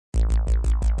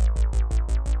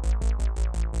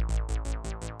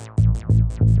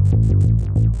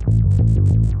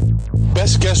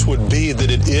best guess would be that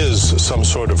it is some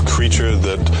sort of creature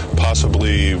that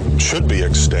possibly should be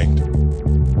extinct.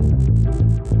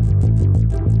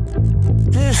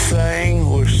 This thing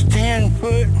was 10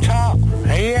 foot tall.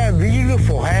 He had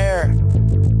beautiful hair.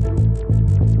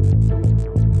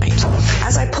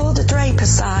 As I pulled the drape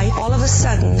aside, all of a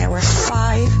sudden there were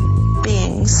 5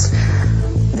 beings,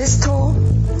 this tall,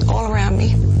 all around me.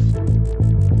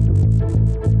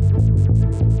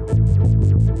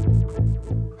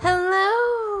 Hello.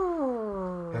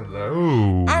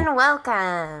 Hello. And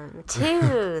welcome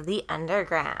to the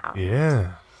underground.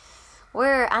 Yeah.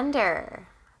 We're under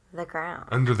the ground.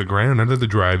 Under the ground, under the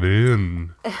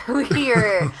drive-in.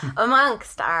 We're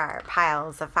amongst our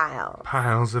piles of files.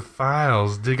 Piles of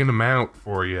files, digging them out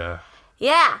for you.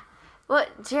 Yeah.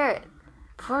 What, Jared,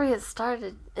 before we get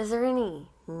started, is there any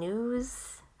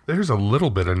news? There's a little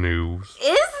bit of news.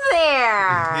 Is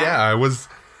there? Yeah, I was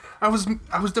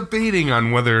debating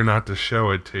on whether or not to show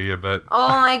it to you, but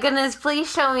Oh my goodness,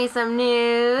 please show me some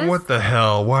news. what the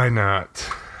hell? Why not?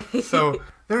 So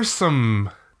there's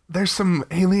some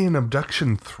alien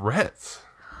abduction threats.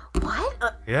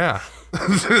 What? Yeah.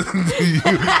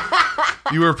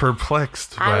 you were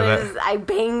perplexed by that. I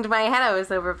banged my head. I was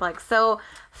so perplexed. So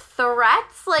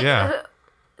threats? Like, Yeah.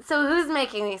 So who's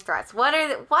making these threats? What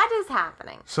is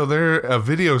happening? So a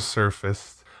video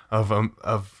surfaced of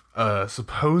a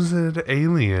supposed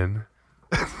alien,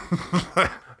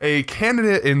 a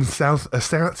candidate in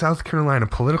South Carolina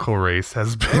political race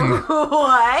has been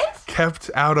What? kept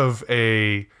out of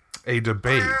a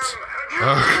debate.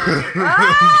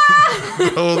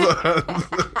 Hold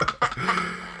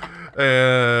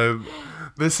on.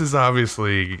 This is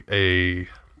obviously a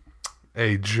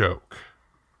joke.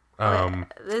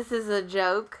 This is a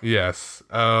joke. Yes.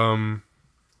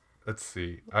 Let's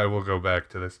see. I will go back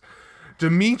to this.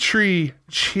 Dimitri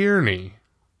Tierney,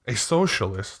 a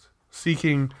socialist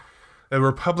seeking a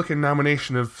Republican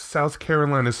nomination of South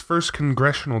Carolina's first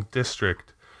congressional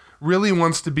district, really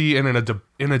wants to be in a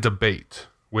debate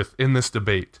in this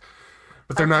debate,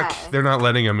 but they're not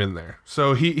letting him in there.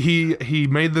 So he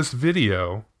made this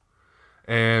video,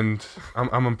 and I'm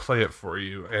gonna play it for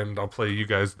you, and I'll play you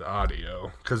guys the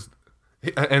audio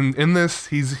and in this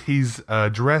he's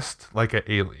dressed like an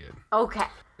alien. Okay.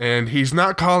 And he's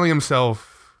not calling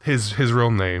himself his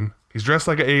real name. He's dressed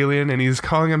like an alien, and he's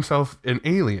calling himself an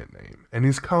alien name. And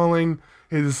he's calling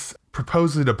his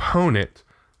proposed opponent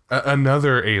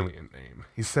another alien name.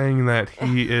 He's saying that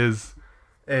he is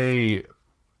an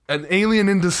alien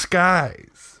in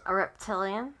disguise. A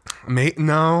reptilian?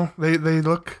 No, they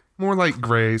look more like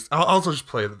grays. I'll just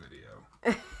play the video. I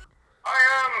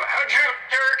am Hajib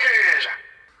Turkeys.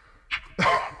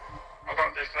 Oh,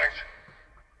 about these things.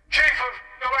 Chief of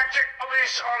Galactic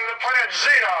Police on the planet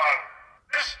Xenon.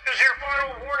 This is your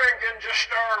final warning,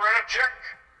 Genjistar Renachek.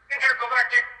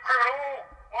 Intergalactic criminal,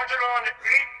 wanted on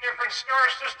 8 different star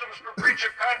systems for breach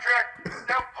of contract,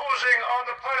 now posing on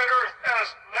the planet Earth as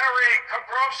Larry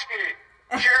Kobrovsky,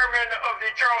 chairman of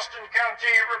the Charleston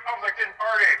County Republican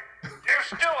Party. You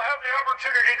still have the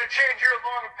opportunity to change your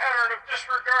long pattern of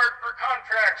disregard for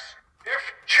contracts. If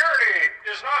charity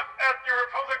is not at the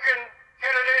Republican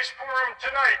candidates forum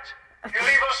tonight, you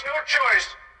leave us no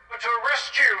choice but to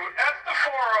arrest you at the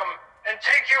forum and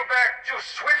take you back to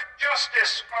swift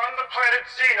justice on the planet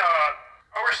Xenon.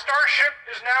 Our starship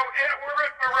is now in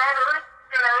orbit around Earth,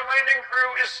 and our landing crew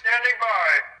is standing by.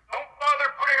 Don't bother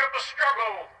putting up a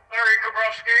struggle, Larry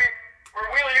Kobrovsky, or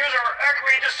we'll use our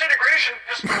Acme disintegration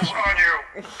pistols on you.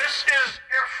 This is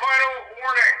your final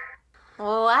warning.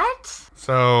 What?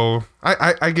 So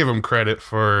I give him credit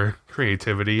for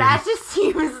creativity. That just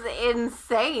seems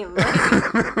insane.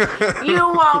 Like, you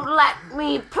won't let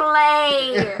me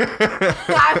play.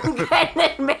 I'm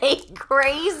gonna make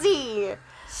crazy.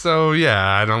 So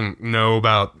yeah, I don't know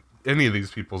about any of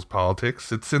these people's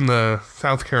politics. It's in the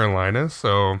South Carolina,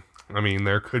 so I mean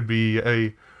there could be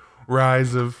a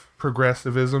rise of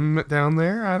progressivism down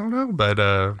there. I don't know, but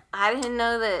I didn't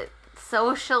know that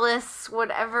socialists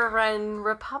would ever run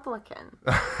Republican.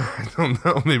 I don't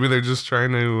know. Maybe they're just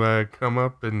trying to come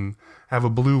up and have a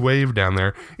blue wave down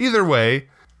there. Either way,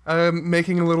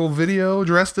 making a little video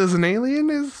dressed as an alien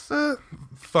is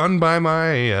fun by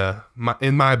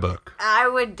in my book. I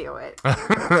would do it.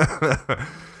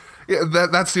 Yeah,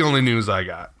 that's the only news I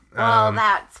got. Well,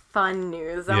 that's fun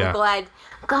news. I'm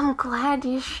glad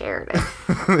you shared it.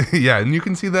 Yeah, and you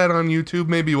can see that on YouTube.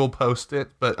 Maybe we'll post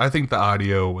it, but I think the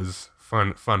audio was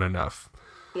fun enough.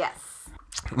 Yes.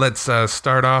 Let's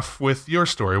start off with your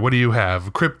story. What do you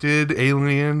have? Cryptid,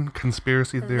 alien,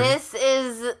 conspiracy theory? This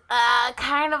is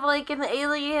kind of like an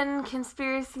alien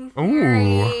conspiracy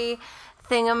theory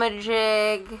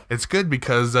thingamajig. It's good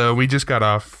because we just got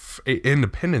off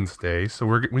Independence Day, so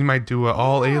we might do an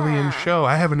all-alien show.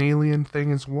 I have an alien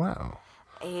thing as well.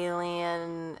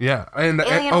 Alien. Yeah, and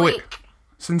Alien wait, week.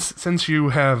 since you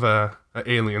have a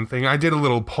alien thing, I did a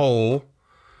little poll,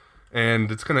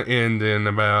 and it's gonna end in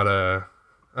about a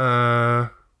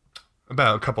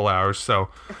couple hours. So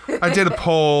I did a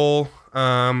poll.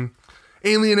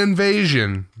 Alien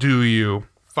invasion. Do you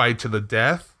fight to the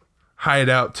death, hide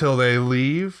out till they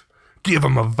leave, give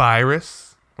them a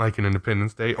virus like in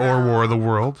Independence Day or War of the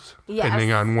Worlds,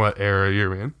 depending on what era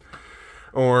you're in,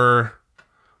 or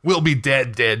we'll be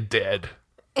dead.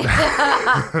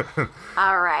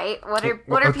 All right. What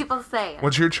are people saying?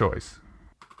 What's your choice?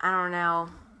 I don't know.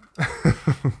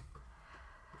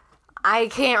 I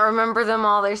can't remember them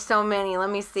all. There's so many. Let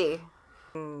me see.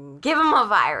 Give them a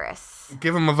virus.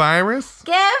 Give them a virus?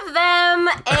 Give them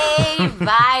a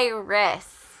virus.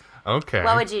 Okay.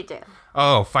 What would you do?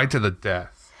 Oh, fight to the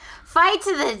death. Fight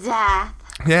to the death.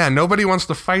 Yeah, nobody wants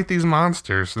to fight these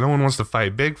monsters. No one wants to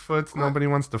fight Bigfoots. Nobody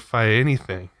wants to fight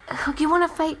anything. You want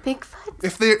to fight Bigfoot?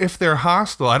 If they're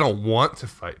hostile, I don't want to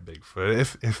fight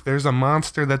Bigfoot. If there's a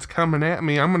monster that's coming at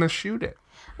me, I'm gonna shoot it.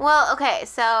 Well, okay,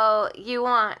 so you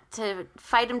want to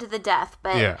fight them to the death,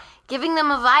 but Yeah. giving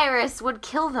them a virus would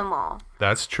kill them all.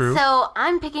 That's true. So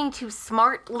I'm picking to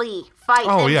smartly fight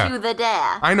them to the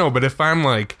death. I know, but if I'm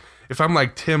like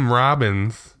Tim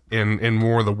Robbins in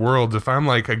War of the Worlds, if I'm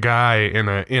like a guy in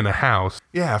a house,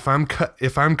 yeah, if I'm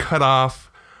cut off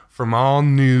from all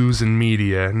news and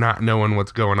media, not knowing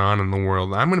what's going on in the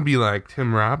world, I'm gonna be like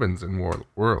Tim Robbins in War of the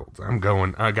Worlds. I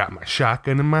got my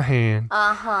shotgun in my hand,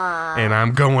 and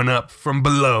I'm going up from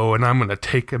below, and I'm gonna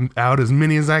take out as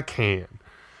many as I can.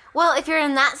 Well, if you're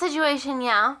in that situation,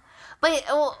 yeah. But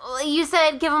you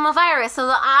said give them a virus, so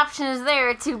the option is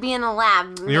there to be in a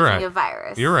lab making a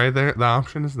virus. You're right. There, the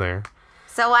option is there.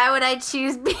 So why would I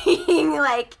choose being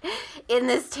like in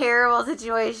this terrible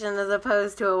situation as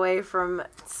opposed to away from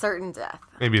certain death?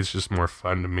 Maybe it's just more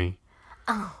fun to me.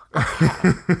 Oh,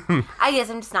 okay. I guess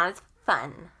I'm just not as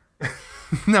fun.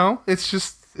 No, it's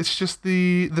just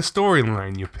the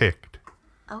storyline you picked.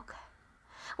 Okay.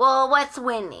 Well, what's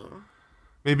winning?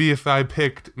 Maybe if I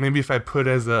put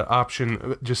as an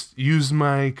option, just use the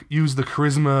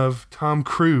charisma of Tom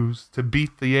Cruise to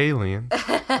beat the alien,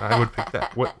 I would pick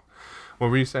that. What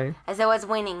were you saying? I said what's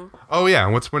winning. Oh yeah,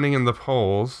 what's winning in the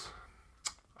polls?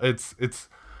 It's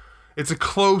a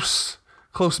close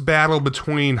battle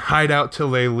between hide out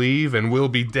till they leave and we'll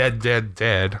be dead.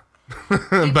 People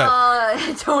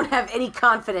don't have any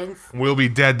confidence. We'll be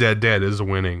dead is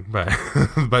winning by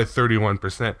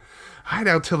 31%. Hide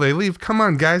out till they leave. Come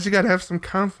on, guys, you gotta have some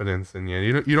confidence in you.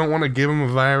 You don't want to give them a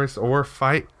virus or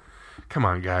fight. Come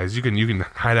on, guys, you can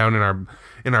hide out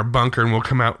in our bunker and we'll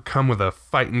come with a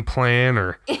fighting plan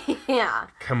or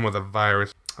come with a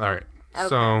virus. All right. Okay.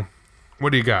 So, what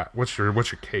do you got? What's your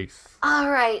case? All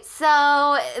right.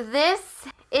 So this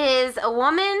is a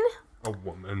woman. A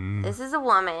woman. This is a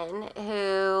woman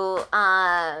who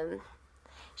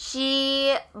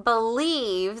she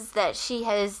believes that she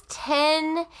has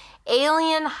 10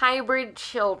 alien hybrid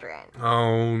children.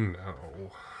 Oh,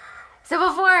 no. So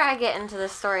before I get into the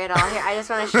story at all here, I just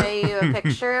want to show you a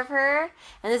picture of her.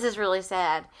 And this is really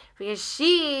sad because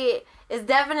she is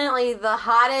definitely the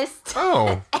hottest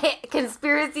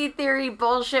conspiracy theory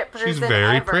bullshit person She's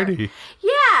very ever. pretty.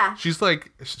 Yeah.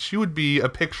 She would be a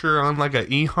picture on like a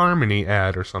eHarmony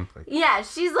ad or something. Yeah,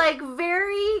 she's like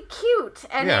very cute.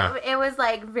 And it was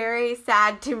like very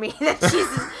sad to me that she's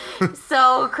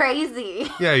so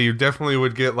crazy. Yeah, you definitely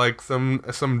would get like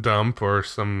some dump or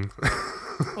some...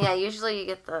 Yeah, usually you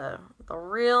get the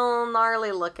real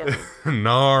gnarly looking.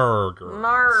 Nars.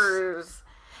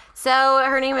 So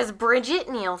her name is Bridget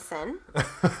Nielsen.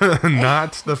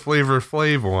 Not the Flavor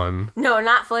Flav one. No,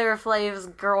 not Flavor Flav's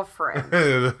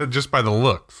girlfriend. Just by the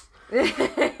looks.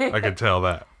 I could tell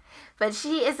that. But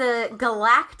she is a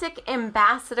galactic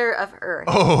ambassador of Earth.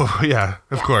 Oh, yeah,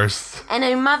 of course. And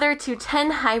a mother to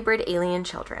 10 hybrid alien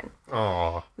children.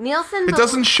 Oh. Nielsen. It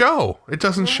doesn't show. It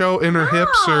doesn't show in her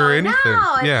hips or anything.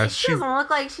 No, yeah, she doesn't look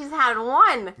like she's had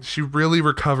one. She really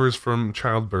recovers from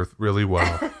childbirth really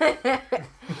well.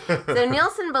 So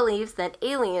Nielsen believes that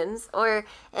aliens, or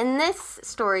in this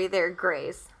story, they're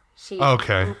greys. She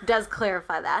does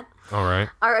clarify that. All right.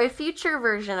 Are a future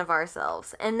version of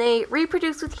ourselves, and they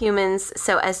reproduce with humans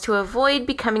so as to avoid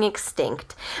becoming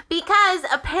extinct. Because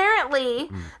apparently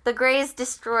the Greys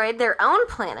destroyed their own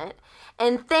planet,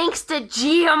 and thanks to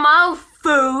GMO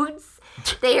foods,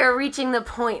 they are reaching the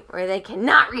point where they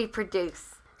cannot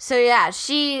reproduce. So yeah,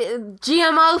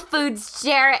 GMO foods,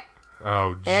 Jarrett.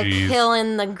 Oh, jeez. They're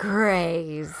killing the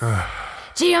Greys.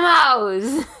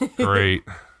 GMOs. Great.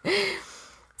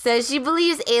 So she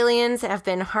believes aliens have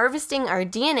been harvesting our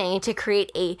DNA to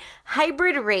create a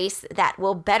hybrid race that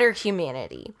will better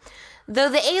humanity. Though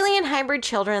the alien hybrid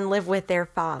children live with their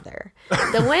father,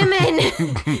 the women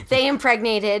they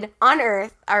impregnated on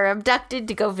Earth are abducted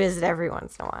to go visit every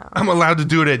once in a while. I'm allowed to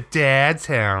do it at Dad's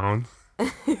house.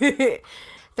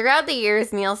 Throughout the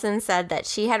years, Nielsen said that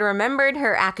she had remembered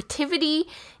her activity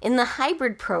in the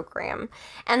hybrid program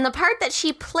and the part that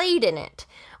she played in it.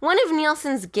 One of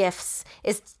Nielsen's gifts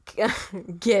is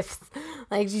gifts,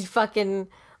 like she's fucking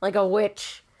like a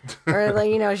witch, or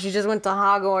like, you know, she just went to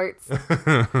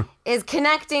Hogwarts, is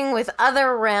connecting with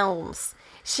other realms.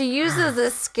 She uses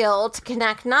this skill to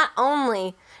connect not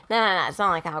only no, it's not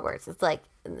like Hogwarts. It's like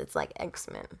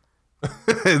X-Men.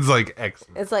 It's like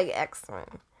X-Men. It's like X-Men.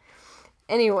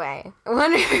 Anyway,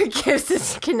 one of her gifts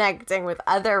is connecting with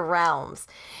other realms.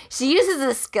 She uses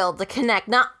this skill to connect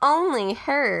not only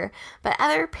her, but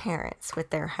other parents with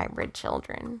their hybrid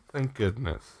children. Thank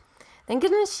goodness. Thank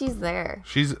goodness she's there.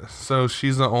 She's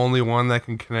the only one that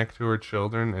can connect to her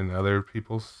children and other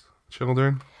people's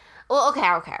children? Well, okay.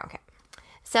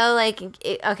 So, like,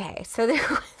 so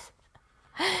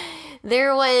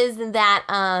there was that,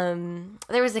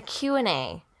 there was a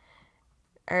Q&A.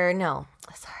 Or, no,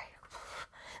 sorry.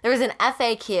 There was an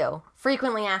FAQ,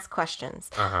 frequently asked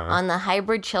questions, on the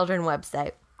Hybrid Children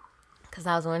website. Because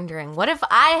I was wondering, what if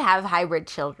I have hybrid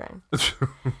children?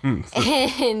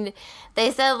 And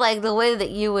they said, like, the way that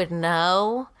you would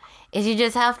know is you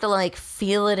just have to, like,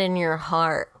 feel it in your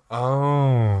heart.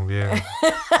 Oh, yeah.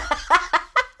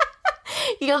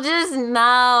 You'll just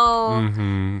know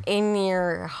in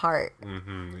your heart.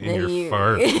 In your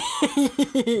fart.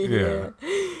 Yeah.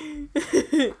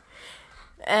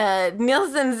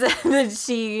 Nielsen said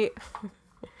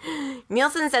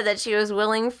that she was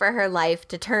willing for her life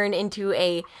to turn into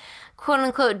a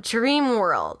quote-unquote dream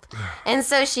world. And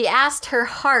so she asked her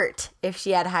heart if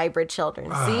she had hybrid children.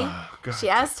 See? God. She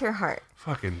asked her heart.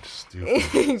 Fucking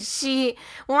stupid.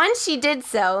 Once she did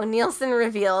so, Nielsen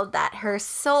revealed that her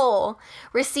soul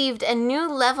received a new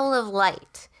level of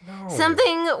light. No.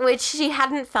 Something which she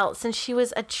hadn't felt since she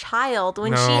was a child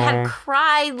when she had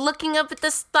cried looking up at the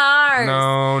stars.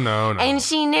 No. And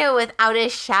she knew without a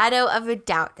shadow of a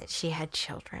doubt that she had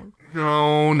children.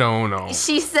 No.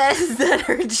 She says that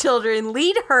her children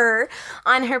lead her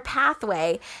on her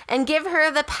pathway and give her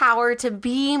the power to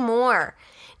be more.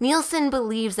 Nielsen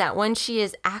believes that when she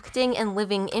is acting and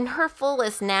living in her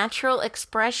fullest natural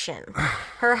expression,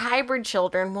 her hybrid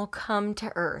children will come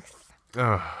to Earth.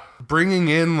 Bringing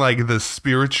in, like, the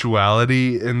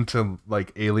spirituality into,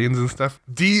 like, aliens and stuff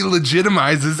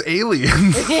delegitimizes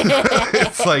aliens.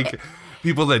 It's like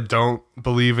people that don't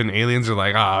believe in aliens are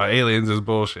like, aliens is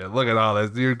bullshit. Look at all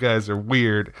this. You guys are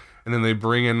weird. And then they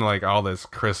bring in, like, all this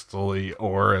crystal-y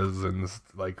auras and,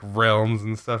 like, realms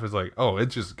and stuff. It's like, it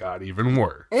just got even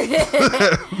worse.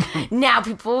 Now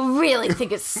people really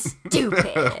think it's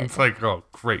stupid. It's like, oh,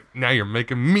 great. Now you're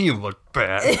making me look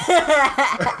bad.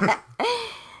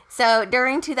 So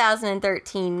during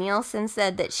 2013, Nielsen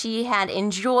said that she had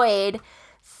enjoyed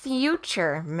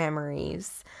future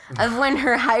memories of when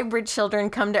her hybrid children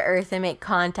come to Earth and make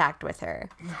contact with her.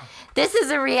 This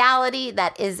is a reality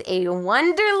that is a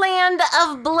wonderland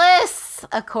of bliss,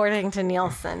 according to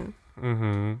Nielsen.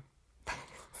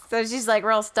 So she's like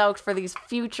real stoked for these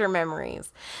future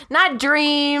memories. Not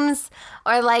dreams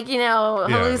or like,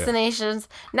 hallucinations.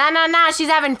 No. She's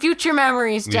having future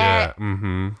memories, Jared.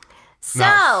 Yeah,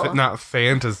 So. Not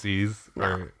fantasies.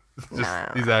 No.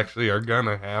 These actually are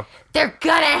gonna happen. They're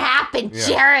gonna happen,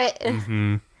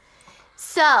 Jarrett.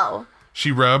 So.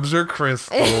 She rubs her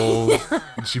crystals.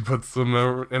 And she puts them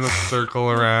in a circle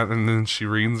around, and then she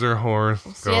reads her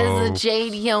horoscope. She has the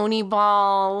jade yoni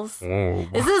balls. Oh.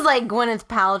 This is like Gwyneth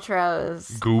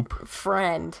Paltrow's goop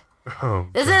friend. Oh,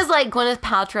 this is like Gwyneth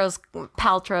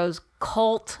Paltrow's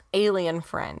cult alien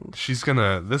friend.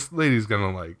 This lady's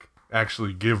gonna like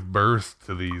actually give birth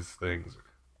to these things.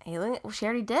 Alien? Well, she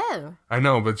already did. I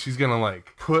know, but she's gonna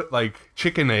like put like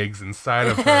chicken eggs inside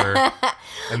of her.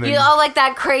 And then like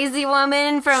that crazy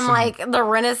woman from like the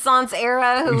Renaissance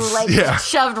era who like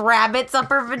shoved rabbits up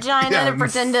her vagina to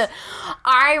pretend to.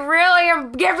 I really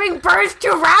am giving birth to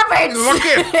rabbits. Look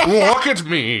at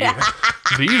me.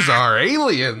 These are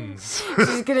aliens.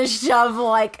 She's gonna shove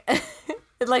like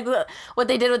what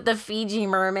they did with the Fiji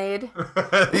mermaid.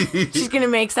 She's gonna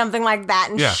make something like that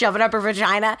and shove it up her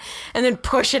vagina and then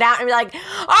push it out and be like,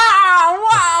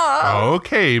 whoa.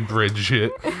 Okay,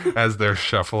 Bridget, as they're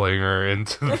shuffling her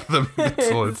into the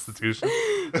mental institution.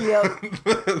 Yep.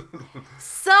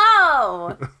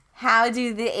 So, how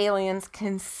do the aliens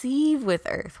conceive with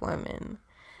Earth women?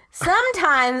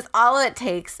 Sometimes all it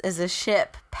takes is a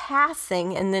ship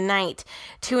passing in the night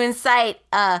to incite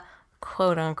a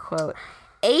quote-unquote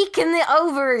ache in the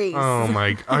ovaries. Oh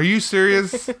my! Are you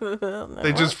serious?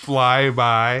 They just fly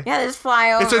by. Yeah, they just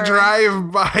fly over. It's a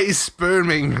drive-by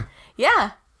sperming.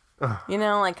 Yeah. You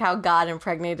know, like how God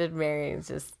impregnated Mary and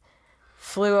just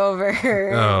flew over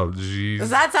her. Oh, jeez.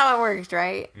 That's how it works,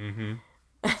 right? Mm-hmm.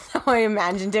 That's how I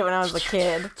imagined it when I was a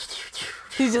kid.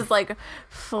 He just like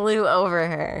flew over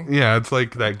her. Yeah, it's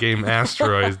like that game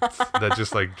Asteroids that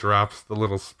just like drops the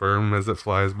little sperm as it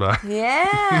flies by.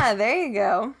 Yeah, there you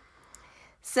go.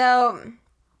 So,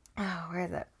 where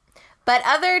is it? But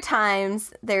other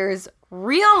times there's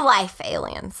real life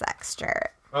alien sex,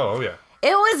 Jarrett. Oh, yeah.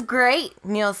 It was great,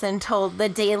 Nielsen told the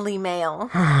Daily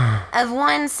Mail, of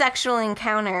one sexual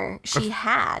encounter she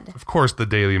had. Of course the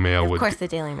Daily Mail would. Of course the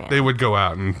Daily Mail. They would go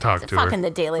out and talk to her. Fucking the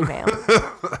Daily Mail.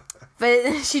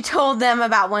 But she told them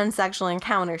about one sexual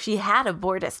encounter she had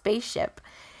aboard a spaceship.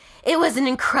 It was an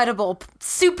incredible,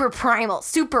 super primal,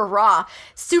 super raw,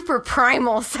 super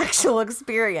primal sexual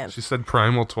experience. She said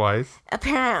primal twice.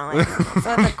 Apparently. That's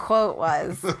what the quote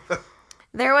was.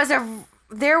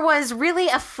 There was really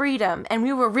a freedom, and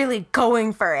we were really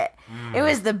going for it. It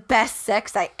was the best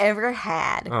sex I ever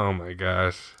had. Oh my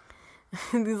gosh.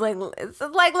 He's like, it's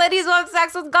like ladies want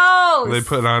sex with ghosts. They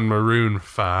put on Maroon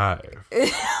 5.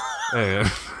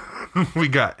 And we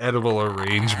got edible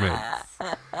arrangements.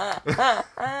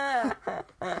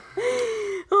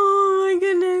 Oh my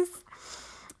goodness.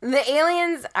 The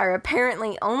aliens are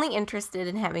apparently only interested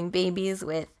in having babies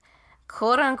with,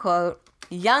 quote unquote,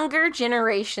 younger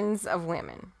generations of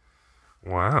women.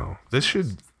 Wow. This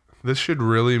should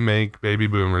really make baby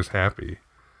boomers happy.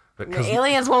 The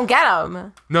aliens won't get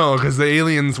them. No, because the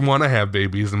aliens want to have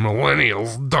babies and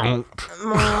millennials don't.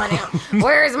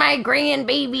 Where's my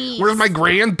grandbabies? Where's my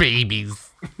grandbabies?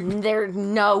 They're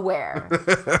nowhere.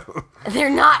 They're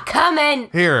not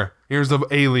coming. Here's the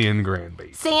alien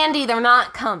grandbaby. Sandy, they're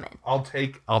not coming. I'll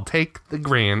take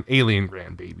the alien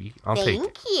grandbaby.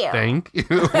 Thank you. Thank you.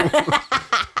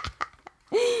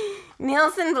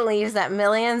 Nielsen believes that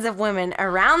millions of women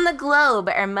around the globe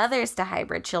are mothers to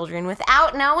hybrid children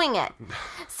without knowing it.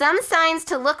 Some signs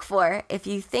to look for if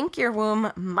you think your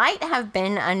womb might have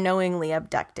been unknowingly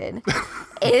abducted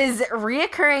is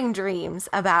reoccurring dreams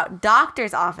about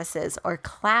doctor's offices or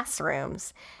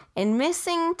classrooms and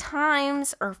missing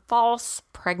times or false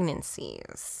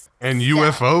pregnancies. And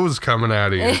UFOs coming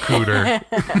out of your cooter.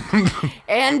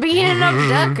 And being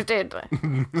abducted.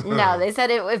 No, they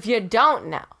said it if you don't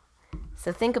know.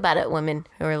 So think about it, women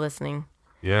who are listening.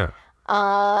 Yeah.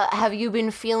 Have you been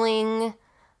feeling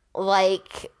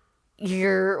like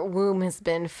your womb has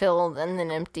been filled and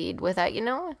then emptied without you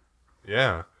knowing?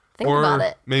 Yeah. Think about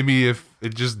it. Maybe if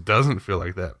it just doesn't feel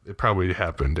like that, it probably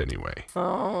happened anyway.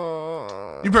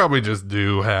 You probably just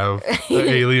do have an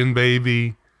alien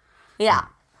baby. Yeah.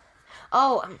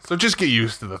 Oh. So just get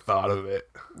used to the thought of it.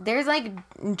 There's like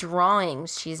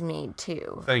drawings she's made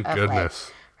too. Thank goodness.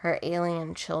 Like, her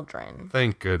alien children.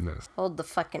 Thank goodness. Hold the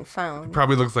fucking phone.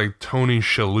 Probably looks like Tony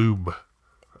Shalhoub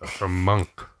from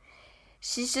Monk.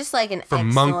 She's just like an from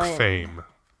excellent... Monk fame.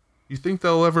 You think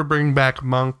they'll ever bring back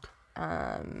Monk?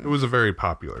 It was a very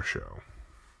popular show.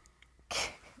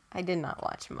 I did not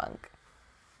watch Monk.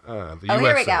 The USA.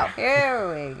 USA.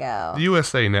 Here we go. The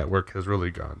USA Network has really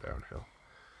gone downhill.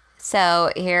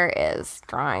 So here is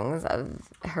drawings of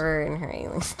her and her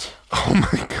alien children. Oh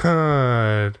my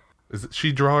god.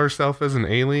 She draw herself as an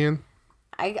alien?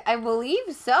 I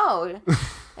believe so.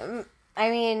 I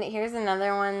mean, here's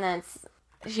another one that's...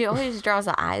 She always draws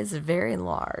the eyes very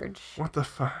large. What the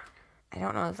fuck? I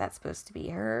don't know if that's supposed to be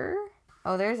her.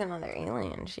 Oh, there's another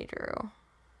alien she drew.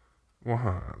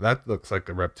 Wow, that looks like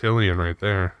a reptilian right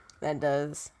there. That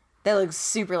does. That looks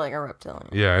super like a reptilian.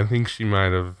 Yeah, I think she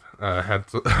might have had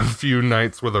a few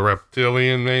nights with a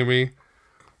reptilian, maybe.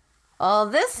 Oh,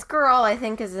 this girl, I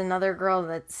think, is another girl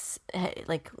that's,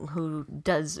 like, who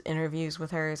does interviews with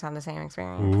her, who's had the same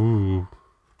experience. Ooh.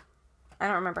 I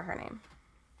don't remember her name.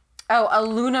 Oh, a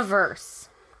Lunaverse.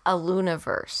 A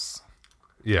Lunaverse.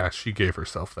 Yeah, she gave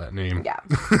herself that name. Yeah.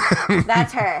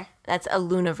 That's her. That's a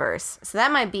Lunaverse. So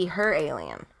that might be her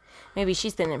alien. Maybe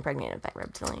she's been impregnated by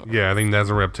reptilian. Yeah, I think that's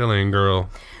a reptilian girl.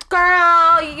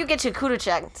 Girl, you get your cooter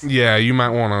checked. Yeah, you might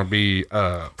want to be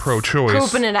pro-choice.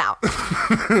 Scooping it out.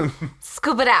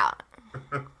 Scoop it out.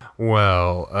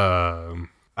 Well,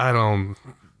 I don't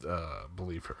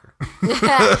believe her.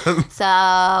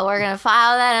 So we're going to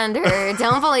file that under.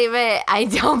 Don't believe it. I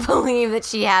don't believe that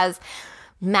she has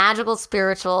magical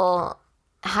spiritual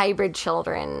hybrid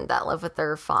children that live with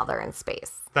their father in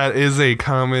space. That is a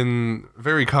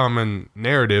very common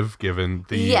narrative, given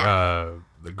the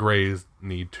Greys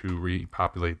need to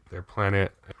repopulate their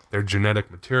planet, their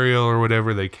genetic material or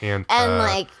whatever. They can't.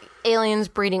 And aliens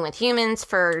breeding with humans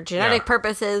for genetic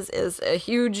purposes is a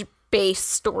huge base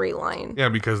storyline. Yeah,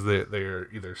 because they're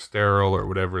either sterile or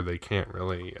whatever. They can't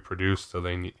really produce, so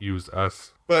they use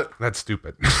us. But that's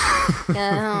stupid.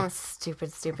 Oh,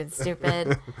 stupid.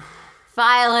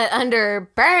 File it under,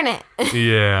 burn it.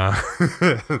 Yeah.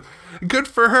 Good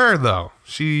for her, though.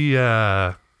 She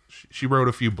wrote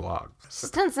a few blogs. She's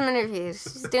done some interviews.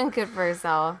 She's doing good for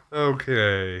herself.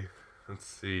 Okay. Let's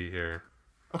see here.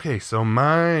 Okay, so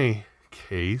my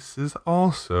case is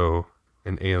also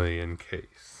an alien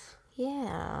case.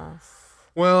 Yes.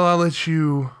 Well, I'll let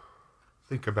you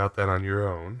think about that on your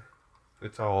own.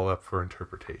 It's all up for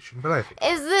interpretation, but I think...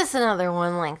 Is this another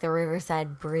one like the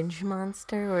Riverside Bridge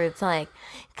monster, where it's like,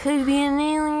 could be an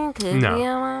alien, could be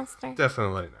a monster?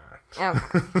 Definitely not.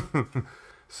 Okay.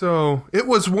 So, it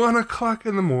was 1 o'clock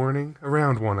in the morning,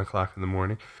 around 1 o'clock in the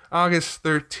morning, August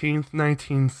 13th,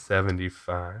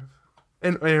 1975.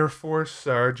 An Air Force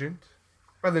sergeant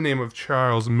by the name of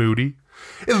Charles Moody,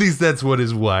 at least that's what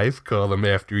his wife called him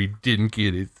after he didn't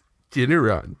get his dinner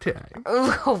on time.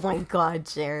 Oh my God,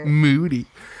 Jared. Moody.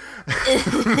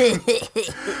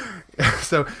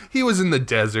 So he was in the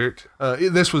desert.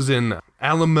 This was in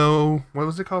Alamo, what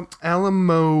was it called?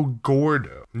 Alamo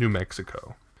Gordo, New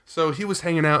Mexico. So he was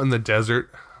hanging out in the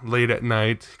desert late at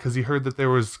night because he heard that there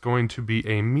was going to be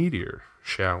a meteor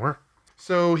shower.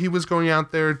 So he was going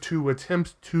out there to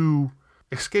attempt to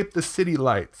escape the city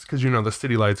lights because, the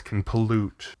city lights can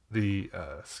pollute the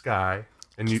sky.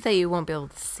 And You say you won't be able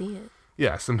to see it.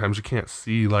 Yeah, sometimes you can't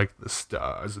see, like, the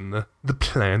stars and the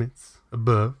planets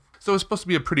above. So it's supposed to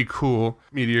be a pretty cool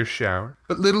meteor shower.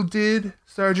 But little did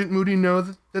Sergeant Moody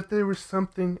know that there was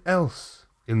something else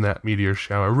in that meteor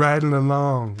shower, riding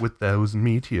along with those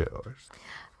meteors.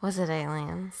 Was it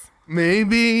aliens?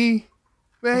 Maybe.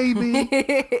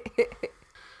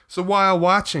 So while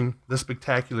watching the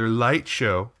spectacular light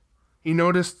show, he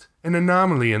noticed an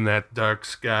anomaly in that dark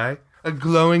sky. A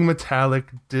glowing metallic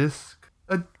disc.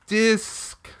 A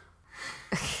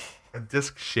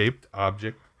disc-shaped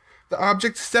object. The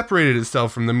object separated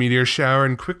itself from the meteor shower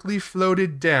and quickly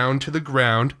floated down to the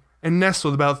ground and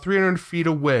nestled about 300 feet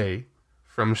away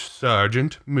from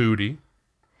Sergeant Moody.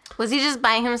 Was he just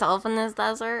by himself in this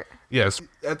desert? Yes,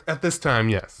 at this time,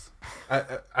 yes.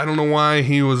 I don't know why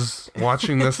he was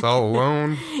watching this all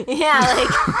alone. Yeah, like,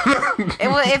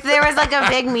 if there was like a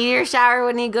big meteor shower,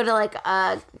 wouldn't he go to like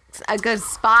a good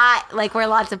spot, like where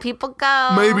lots of people go?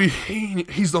 Maybe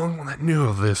he's the only one that knew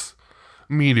of this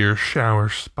meteor shower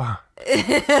spot.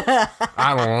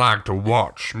 I don't like to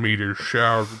watch meteor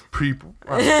showers with people.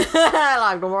 I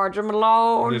like to watch them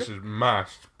alone. This is my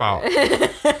spot.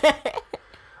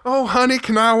 Oh, honey,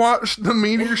 can I watch the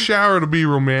meteor shower to be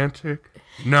romantic?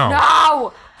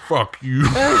 No! Fuck you.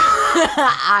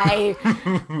 I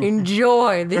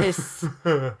enjoy this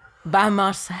by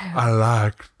myself. I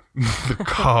like the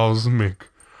cosmic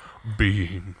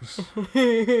beings.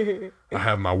 I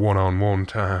have my one-on-one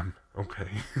time.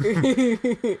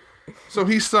 Okay. So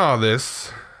he saw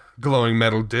this glowing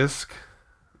metal disc.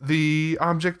 The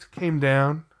object came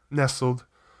down, nestled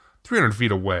 300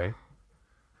 feet away,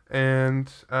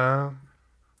 and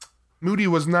Moody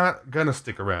was not gonna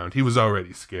stick around. He was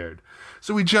already scared.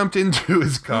 So he jumped into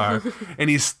his car and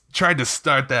he tried to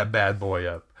start that bad boy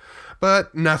up.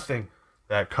 But nothing.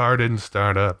 That car didn't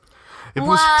start up. It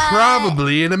was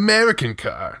probably an American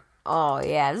car. Oh,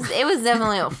 yeah. It was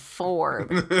definitely a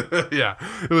Ford. Yeah,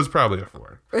 it was probably a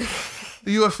Ford.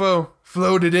 The UFO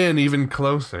floated in even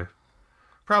closer.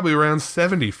 Probably around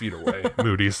 70 feet away,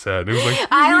 Moody said. It was like,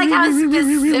 I like how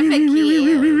specific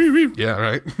he is. yeah,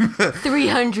 right?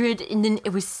 300 and then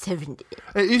it was 70.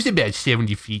 It was about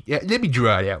 70 feet. Yeah, let me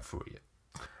draw it out for you.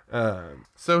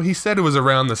 So he said it was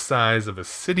around the size of a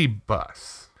city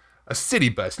bus. A city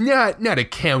bus, not a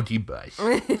county bus.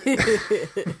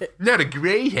 Not a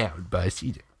Greyhound bus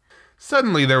either.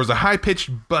 Suddenly there was a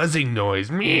high-pitched buzzing noise.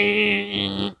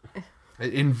 It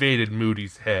invaded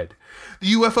Moody's head.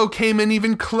 The UFO came in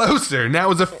even closer. Now it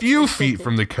was a few feet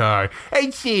from the car.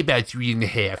 I'd say about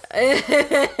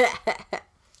 3.5.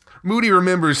 Moody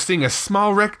remembers seeing a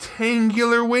small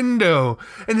rectangular window.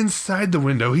 And inside the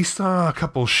window, he saw a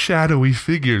couple shadowy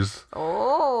figures.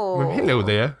 Oh. Well, hello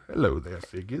there,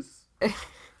 figures.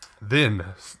 Then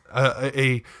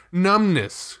a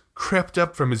numbness crept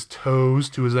up from his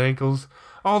toes to his ankles,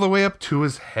 all the way up to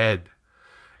his head.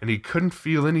 And he couldn't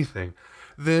feel anything.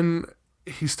 Then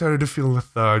he started to feel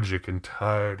lethargic and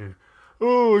tired. And,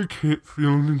 Oh, I can't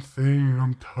feel anything.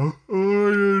 I'm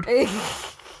tired.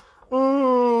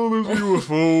 Oh, there's a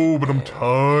UFO, but I'm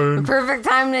tired. Perfect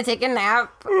time to take a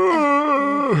nap.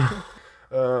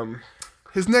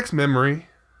 His next memory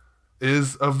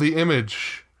is of the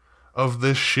image of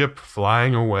this ship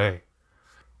flying away.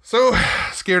 So,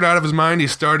 scared out of his mind, he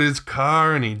started his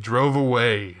car and he drove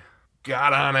away.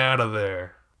 Got on out of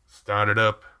there. Started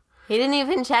up. He didn't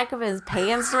even check if his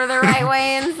pants were the right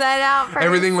way inside out first.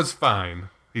 Everything was fine,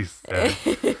 he said.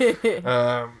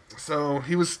 So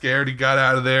he was scared. He got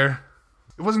out of there.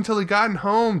 It wasn't until he got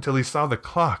home till he saw the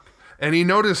clock. And he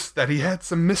noticed that he had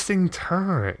some missing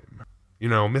time. You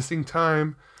know, missing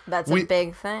time. That's a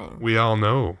big thing. We all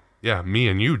know. Yeah, me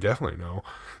and you definitely know.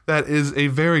 That is a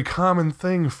very common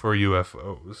thing for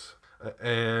UFOs.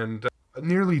 And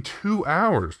nearly 2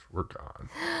 hours were gone.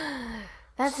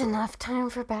 That's enough time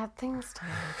for bad things to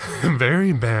happen.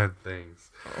 Very bad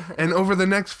things. And over the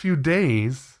next few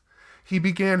days, he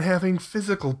began having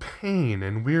physical pain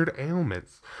and weird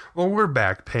ailments. Lower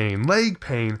back pain, leg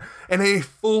pain, and a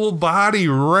full body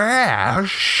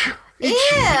rash.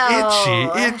 Itchy.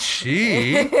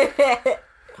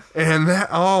 And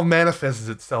that all manifests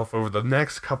itself over the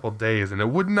next couple days, and it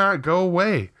would not go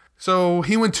away. So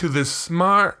he went to this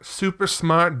super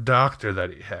smart doctor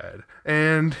that he had,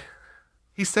 and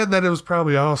he said that it was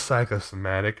probably all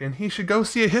psychosomatic, and he should go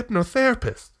see a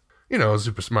hypnotherapist. You know, a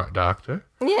super smart doctor.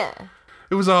 Yeah.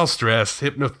 It was all stress,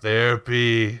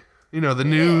 hypnotherapy. You know, the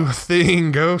new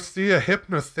thing, go see a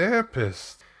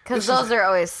hypnotherapist. Because those are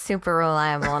always super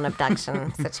reliable in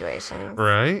abduction situations.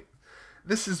 Right?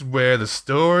 This is where the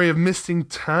story of missing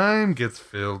time gets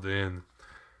filled in.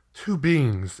 Two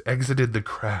beings exited the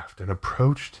craft and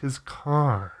approached his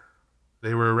car.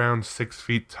 They were around 6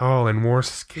 feet tall and wore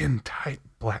skin-tight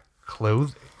black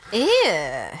clothing.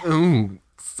 Ew. Ooh,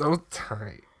 so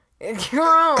tight.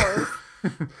 Gross.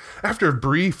 After a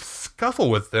brief scuffle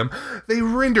with them, they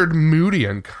rendered Moody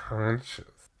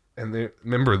unconscious. And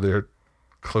remember, their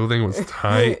clothing was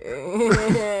tight.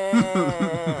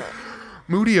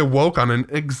 Moody awoke on an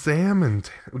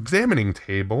examining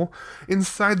table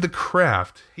inside the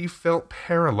craft. He felt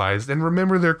paralyzed and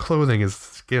remembered their clothing is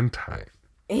skin-tight.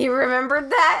 He remembered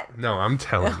that? No, I'm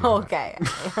telling you. Okay.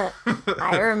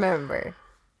 I remember.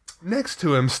 Next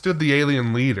to him stood the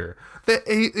alien leader. The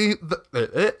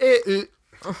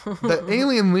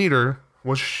alien leader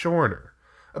was shorter,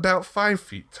 about 5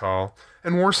 feet tall,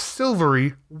 and wore a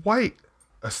silvery white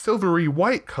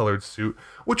colored suit,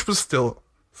 which was still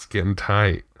skin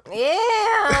tight.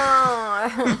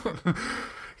 Yeah.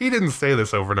 He didn't say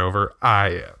this over and over.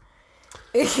 I am.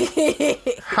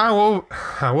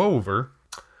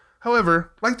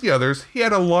 However, like the others, he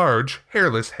had a large,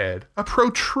 hairless head, a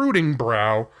protruding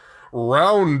brow,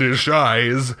 roundish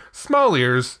eyes, small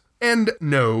ears, and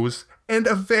nose, and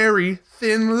a very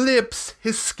thin lips.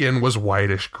 His skin was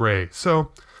whitish gray.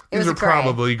 So these are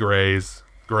probably grays.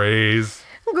 Grays.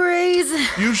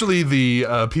 Usually the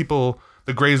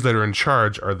the grays that are in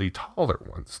charge are the taller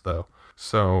ones, though.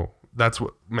 So that's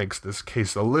what makes this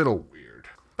case a little weird.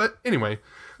 But anyway.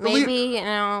 Maybe,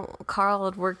 Carl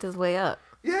had worked his way up.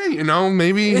 Yeah,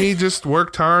 maybe he just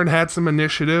worked hard, had some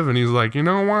initiative, and he's like, you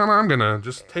know what, I'm going to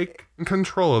just take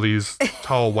control of these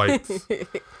tall whites.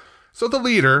 So the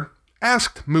leader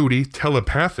asked Moody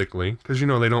telepathically, because,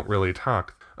 they don't really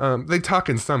talk. They talk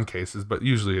in some cases, but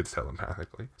usually it's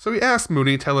telepathically. So he asked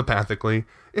Moody telepathically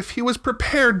if he was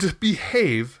prepared to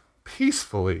behave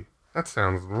peacefully. That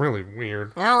sounds really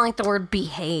weird. I don't like the word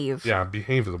behave. Yeah,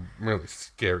 behave is a really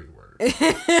scary word.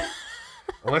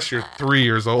 Unless you're 3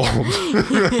 years old.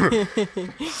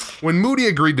 When Moody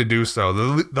agreed to do so,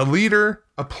 the leader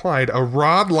applied a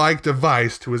rod-like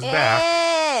device to his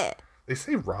back. They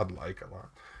say rod-like a lot.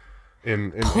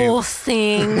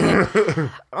 Pulsing.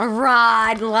 A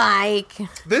rod-like.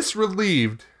 This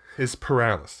relieved his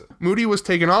paralysis. Moody was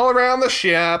taken all around the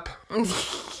ship.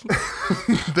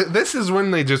 This is when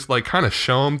they just kind of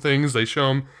show him things. They show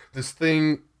him this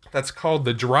thing that's called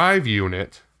the drive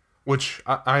unit, which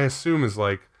I assume is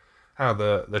how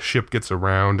the ship gets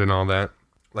around and all that.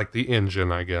 Like the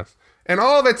engine, I guess. And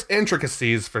all of its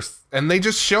intricacies, and they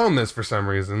just show him this for some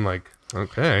reason.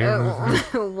 Okay.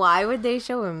 Why would they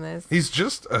show him this? He's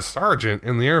just a sergeant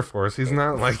in the Air Force. He's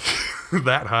not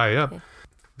that high up.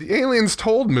 The aliens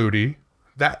told Moody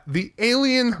that the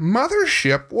alien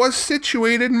mothership was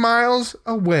situated miles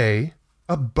away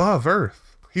above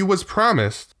Earth. He was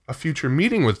promised a future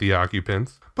meeting with the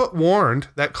occupants, but warned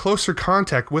that closer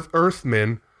contact with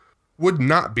Earthmen would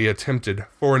not be attempted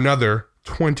for another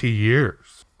 20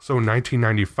 years. So in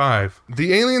 1995,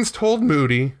 the aliens told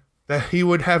Moody that he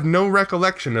would have no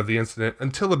recollection of the incident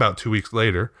until about 2 weeks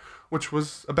later, which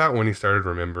was about when he started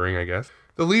remembering, I guess.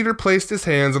 The leader placed his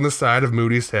hands on the side of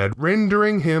Moody's head,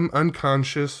 rendering him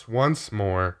unconscious once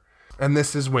more. And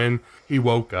this is when he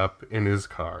woke up in his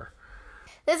car.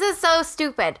 This is so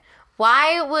stupid.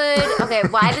 Why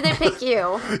did they pick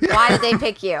you? Why did they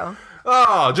pick you?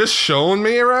 Oh, just showing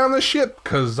me around the ship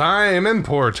because I'm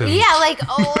important. Yeah, like,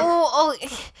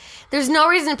 there's no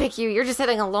reason to pick you. You're just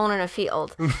sitting alone in a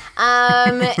field.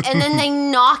 And then they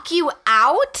knock you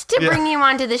out to bring you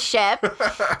onto the ship.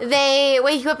 They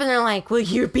wake you up and they're like, will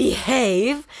you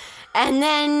behave? And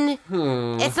then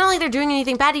it's not like they're doing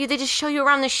anything bad to you. They just show you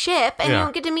around the ship and you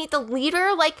don't get to meet the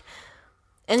leader. Like,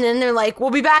 and then they're like, we'll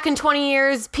be back in 20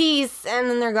 years. Peace. And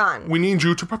then they're gone. We need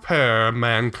you to prepare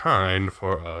mankind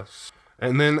for us.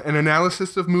 And then an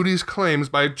analysis of Moody's claims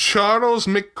by Charles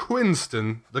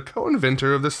McQuiston, the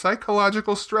co-inventor of the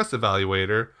psychological stress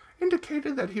evaluator,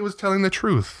 indicated that he was telling the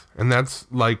truth. And that's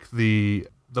like the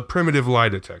primitive lie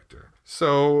detector.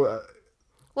 So...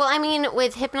 well, I mean,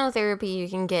 with hypnotherapy, you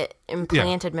can get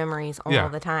implanted memories all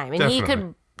the time. And he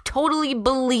could totally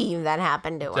believe that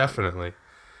happened to him. Definitely.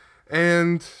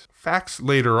 And facts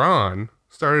later on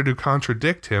started to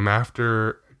contradict each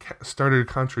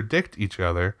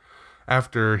other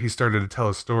after he started to tell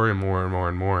his story more and more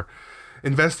and more.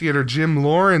 Investigator Jim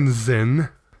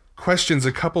Lorenzen questions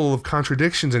a couple of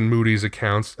contradictions in Moody's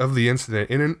accounts of the incident.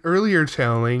 In an earlier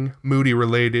telling, Moody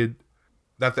related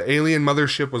that the alien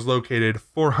mothership was located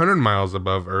 400 miles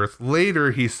above Earth.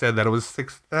 Later, he said that it was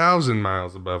 6,000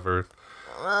 miles above Earth.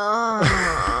 Well,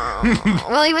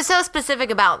 he was so specific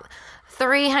about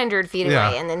 300 feet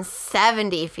away and then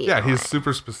 70 feet away. Yeah, he's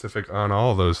super specific on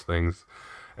all those things.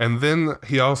 And then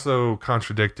he also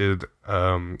contradicted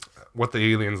what the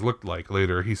aliens looked like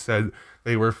later. He said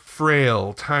they were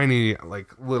frail, tiny, like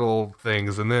little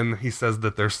things. And then he says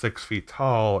that they're 6 feet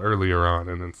tall earlier on.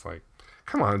 And it's like,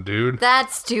 come on, dude.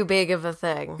 That's too big of a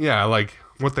thing. Yeah, like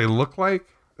what they look like,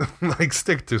 like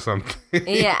stick to something.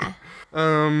 Yeah.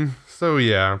 So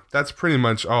yeah, that's pretty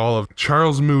much all of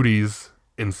Charles Moody's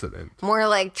incident. More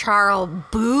like Charles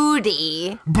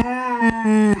Booty.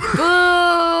 Boo!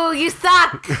 Boo! You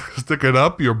suck! Stick it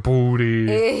up your booty.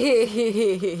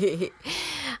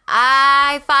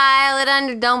 I file it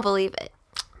under don't believe it.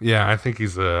 Yeah, I think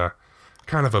he's a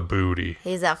kind of a booty.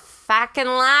 He's a fucking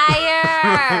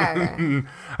liar.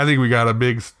 I think we got a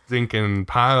big stinking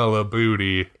pile of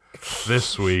booty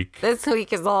this week. This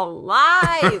week is all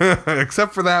lies.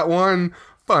 Except for that one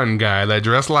fun guy that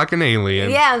dressed like an alien.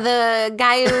 Yeah, the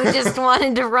guy who just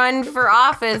wanted to run for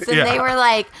office, and they were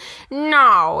like,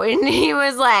 no. And he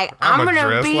was like, I'm going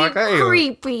to be like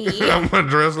creepy. I'm going to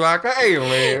dress like an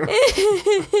alien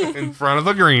in front of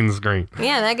the green screen.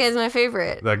 Yeah, that guy's my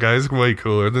favorite. That guy's way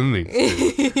cooler than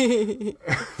these two.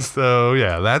 So,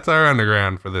 yeah, that's our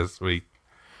underground for this week.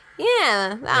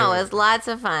 Yeah, that was lots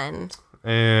of fun.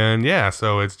 And, yeah,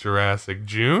 so it's Jurassic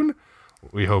June.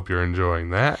 We hope you're enjoying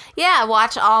that. Yeah,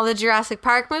 watch all the Jurassic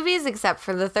Park movies except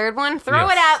for the third one. Throw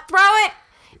it out. Throw it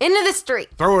into the street.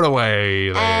 Throw it away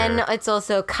there. And it's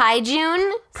also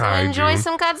Kaijun. So enjoy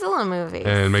some Godzilla movies.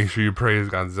 And make sure you praise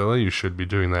Godzilla. You should be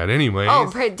doing that anyway.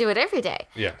 Oh, do it every day.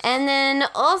 Yes. And then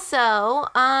also,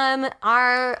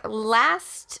 our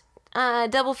last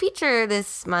double feature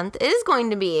this month is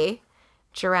going to be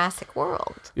Jurassic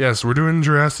World. Yes, we're doing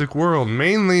Jurassic World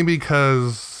mainly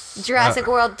because Jurassic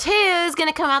World 2 is going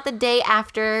to come out the day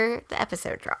after the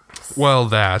episode drops. Well,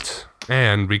 that,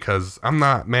 and because I'm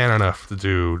not man enough to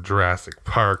do Jurassic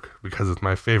Park because it's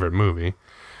my favorite movie.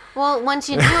 Well, once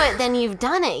you do it, then you've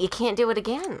done it. You can't do it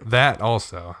again. That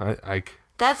also.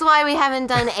 That's why we haven't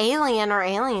done Alien or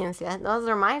Aliens yet. Those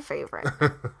are my favorite.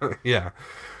 Yeah.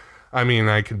 I mean,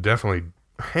 I could definitely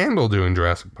handle doing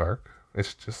Jurassic Park.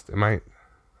 It's just, I might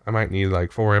need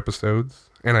like 4 episodes.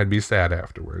 And I'd be sad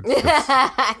afterwards.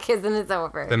 Because then it's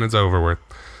over. Then it's overworth.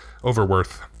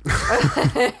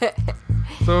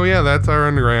 So, yeah, that's our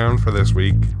underground for this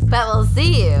week. But we'll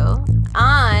see you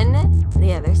on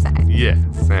the other side.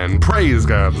 Yes, and praise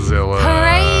Godzilla.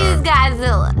 Praise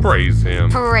Godzilla. Praise him.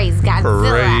 Praise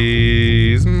Godzilla.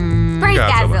 Praise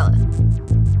Godzilla.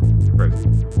 Praise.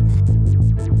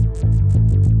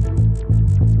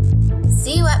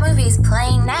 See what movie's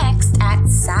playing next at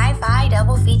Sci-Fi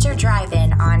Double Feature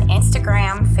Drive-In on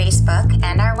Instagram, Facebook,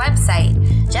 and our website.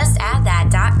 Just add that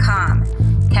 .com.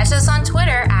 Catch us on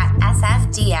Twitter at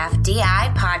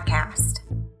SFDFDI Podcast.